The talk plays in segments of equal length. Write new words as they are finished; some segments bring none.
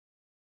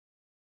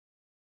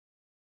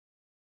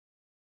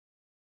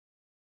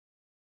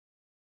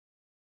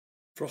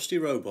Frosty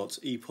Robots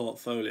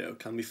ePortfolio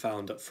can be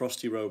found at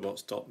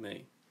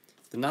frostyrobots.me.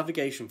 The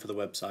navigation for the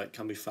website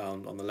can be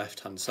found on the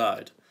left-hand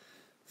side.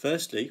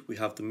 Firstly, we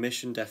have the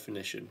mission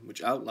definition,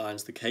 which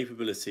outlines the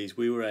capabilities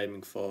we were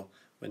aiming for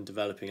when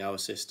developing our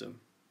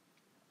system.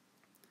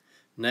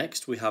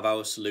 Next, we have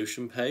our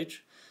solution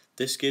page.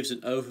 This gives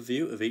an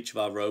overview of each of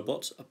our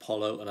robots,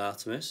 Apollo and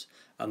Artemis,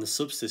 and the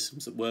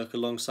subsystems that work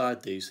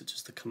alongside these, such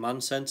as the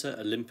Command Center,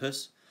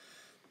 Olympus,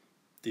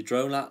 the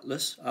Drone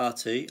Atlas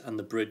RT and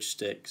the Bridge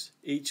Sticks.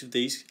 Each of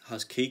these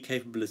has key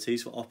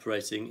capabilities for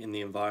operating in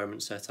the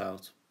environment set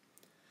out.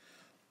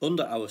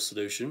 Under our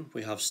solution,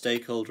 we have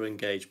stakeholder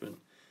engagement.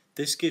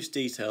 This gives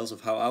details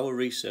of how our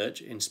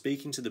research in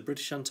speaking to the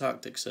British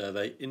Antarctic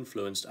Survey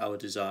influenced our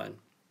design.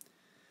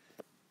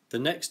 The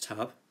next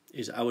tab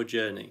is our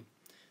journey.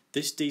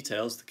 This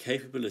details the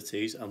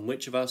capabilities and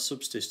which of our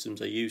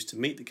subsystems are used to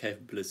meet the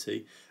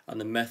capability and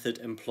the method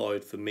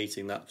employed for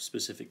meeting that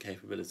specific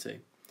capability.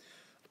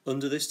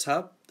 Under this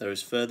tab, there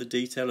is further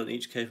detail on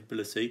each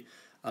capability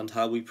and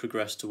how we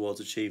progress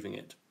towards achieving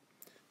it.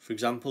 For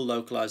example,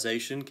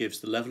 localization gives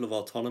the level of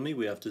autonomy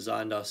we have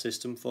designed our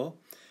system for,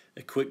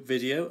 a quick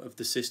video of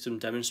the system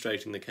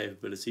demonstrating the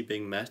capability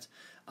being met,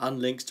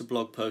 and links to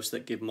blog posts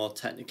that give more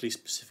technically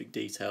specific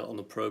detail on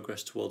the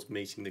progress towards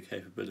meeting the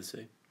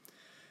capability.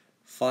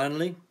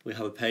 Finally, we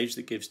have a page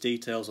that gives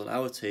details on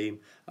our team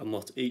and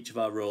what each of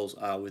our roles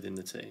are within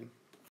the team.